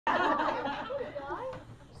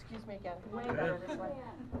me again. Way better this way.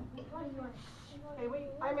 Okay,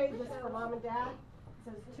 I made this for Mom and Dad. It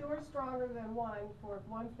says 2 are stronger than 1, for if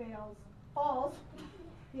one falls,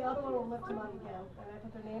 the other one will lift him up again. And I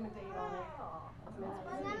put their name and date on it.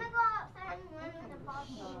 I'm gonna go outside and run with the ball.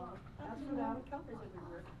 That's for them.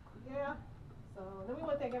 Yeah. So then we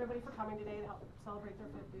want to thank everybody for coming today to help celebrate their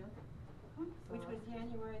 50th. Which was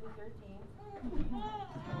January the 13th.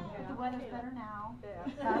 The weather's better now. Yeah.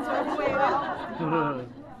 That's what we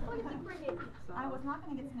waited. I was not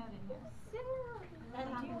going to get snowed in here. And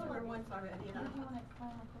you were once already. Did you want to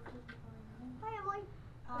explain what this is before you do? Hi, Emily.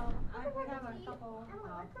 We have a couple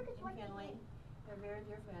in Kinley. They're very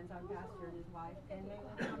dear friends, our pastor and his wife, and they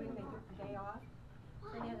were coming, they took the day off.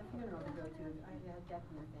 They had a funeral to go to. I had a death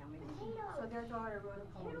in their family. So their daughter wrote a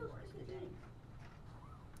poem for us today.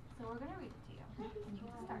 So we're going to read it to you. And you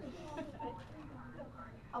can start.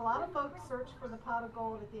 A lot of folks search for the pot of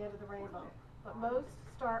gold at the end of the rainbow, but most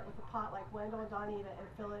start with a pot like Wendell and Donita and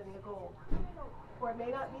fill it in the gold. Or it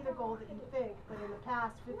may not be the gold that you think, but in the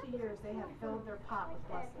past 50 years they have filled their pot with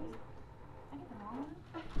blessings. I get the wrong one?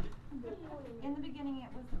 In the beginning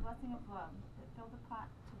it was the blessing of love that filled the pot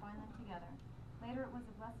to bind them together. Later it was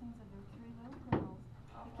the blessings of their 3 little girls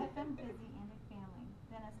that kept them busy and a family.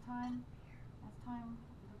 Then as time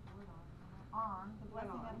on, the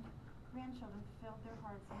blessing of grandchildren filled their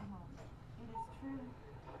hearts and homes. It is true,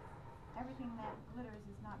 everything that glitters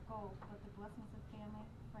is not gold, but the blessings of family,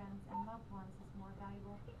 friends, and loved ones is more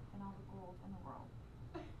valuable than all the gold in the world.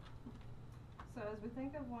 So as we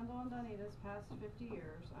think of Wendell and Donita's past 50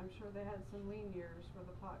 years, I'm sure they had some lean years where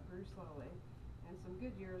the pot grew slowly, and some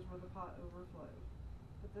good years where the pot overflowed.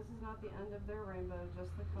 But this is not the end of their rainbow,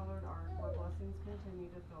 just the colored arc where blessings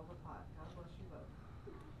continue to fill the pot. God bless you both.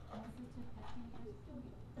 This is just 15 years.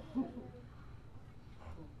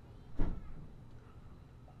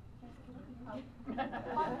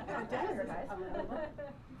 Dinner, guys.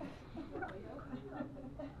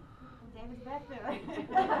 David's back there. To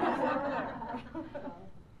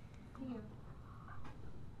you.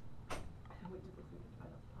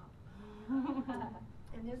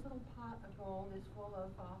 And this little pot of gold is full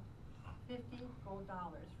of $50 gold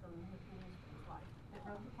from his husband's wife that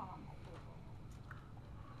wrote the poem.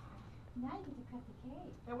 Now you get to cut the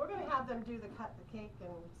cake. And we're going to have them do the cake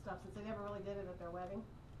and stuff since they never really did it at their wedding.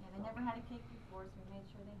 Yeah, they never had a cake before, so we made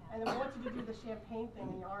sure they had And it. then we want you to do the champagne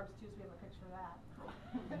thing in your arms too, so we have a picture of that.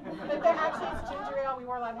 But they actually, it's ginger ale. We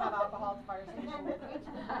weren't allowed to have alcohol at the fire station.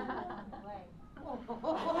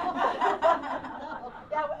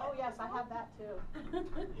 Yeah, oh yes, I have that too.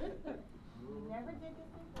 We never did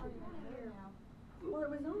this before, you're here now. Well,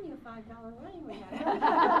 it was only a $5 wedding we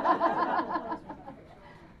had.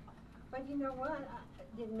 But you know what?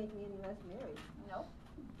 It didn't make me any less married. Nope.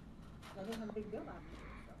 I didn't have a big bill out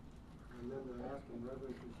there. I remember asking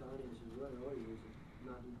Reverend Custodian, I said, what oil is it?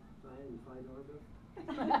 Not buying a $5 bill?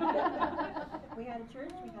 We had a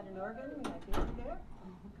church, we had an organ, we had baby there.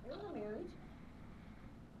 It was a marriage.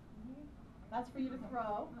 That's for you to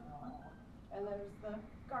throw. And there's the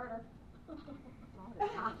garter. You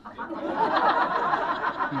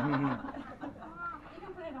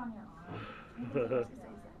can put it on your arm.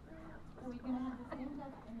 So we're going to have this end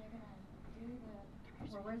up and you're going to do the...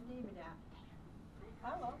 Well, where's David at?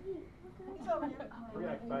 Hello. He's over here. We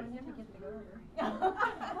want him to get the garter.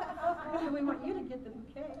 And we want you to get the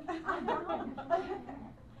bouquet.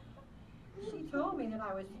 She told me that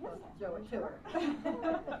I was supposed to show it to her.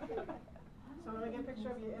 So we're going to get a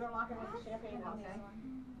picture of you interlocking with the champagne house. Okay.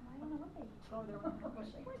 I don't know what they... Go over there with the purple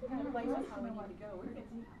shake. Places how we need to go.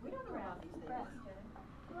 We don't know about these things.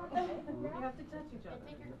 You have to touch each other.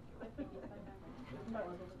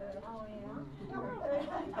 Oh, yeah?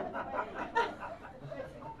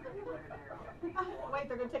 Wait,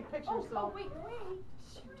 they're going to take pictures. Oh, wait.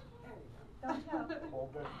 Don't tell.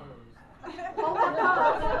 Hold that pose. Hold that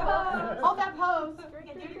pose. Hold that pose. Do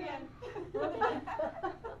it again.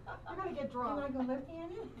 You're going to get drunk. You want to go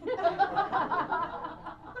left-handed?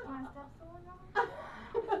 Want to step forward on?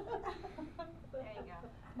 There you go.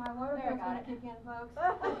 My water bill's going to kick in, folks.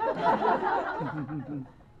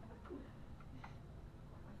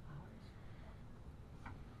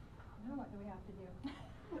 Now what do we have to do?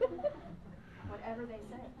 Whatever they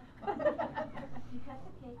say. You cut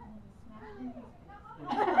the cake and then you smash it in his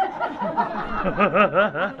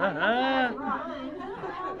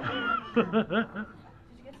Did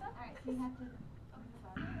you get some? Alright, so you have to...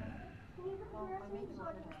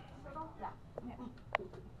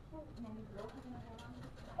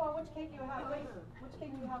 Or which cake you have? Wait, which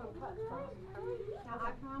cake you haven't cut? Now, I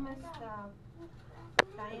promised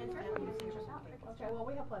Diane to have you see some cake. Okay, well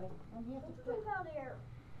we have plenty. And you have to Who's out there?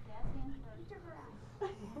 Dad's hand first. Mr. Grass.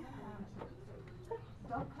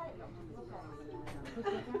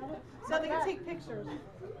 they can take pictures.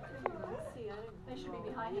 They should be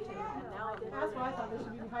behind the table, and now I did. That's why I thought they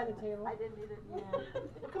should be behind the table. I didn't either. Well,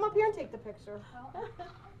 come up here and take the picture.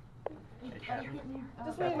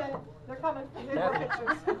 Just wait a minute. They're coming. They're taking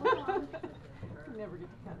pictures. Never get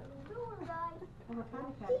to cut it. And we're kind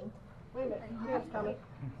of cutting. Wait a minute. Pam's coming.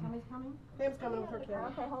 Somebody's coming? Pam's coming with her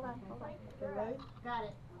camera. Okay, hold on, hold on. Okay, ready? Got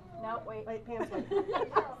it. No, wait. Wait, Pam's waiting.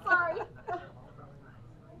 Sorry.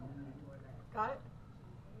 Got it?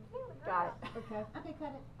 Got it. Okay. Okay,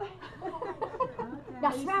 cut it.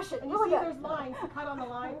 Now smash it, And you really see good. there's lines. Cut on the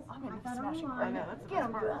lines. I'm gonna be got smashing them right on. now. Get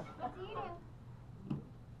him good.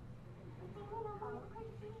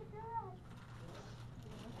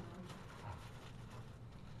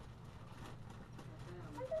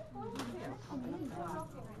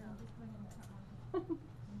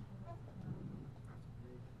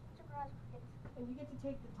 And you get to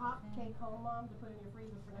take the top cake home, Mom, to put in your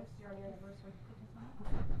freezer for next year on your anniversary.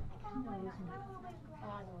 I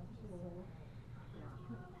know. She didn't hear me.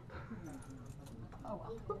 Oh,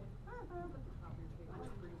 well.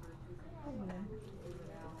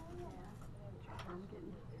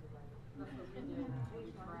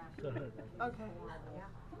 Go ahead. Okay.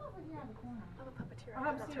 I'm a puppeteer. I'll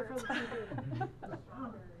have to see it from the TV.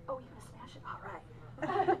 Oh, you're gonna smash it? All right.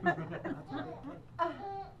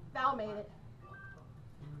 Val made it.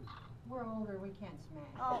 We're older, we can't smash.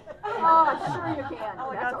 Oh, sure you can.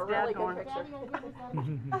 Oh, That's a that's really Dad good going. picture.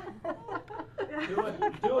 Do it,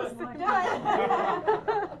 do it. Do it.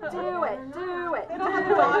 Do it. Do it. They Do don't it. have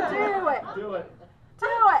to dodge Do it. it. Do it. Do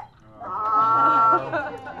it. Ah.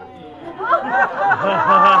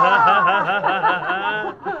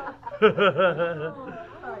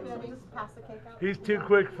 All right, so we just pass the cake out. He's too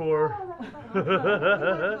quick for her.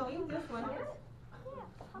 We'll eat this one. Okay,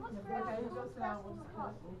 we'll go sit down. We'll just cut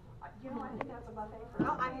it. You know, I think that's a buffet for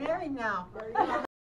Well, I'm married now. There you go.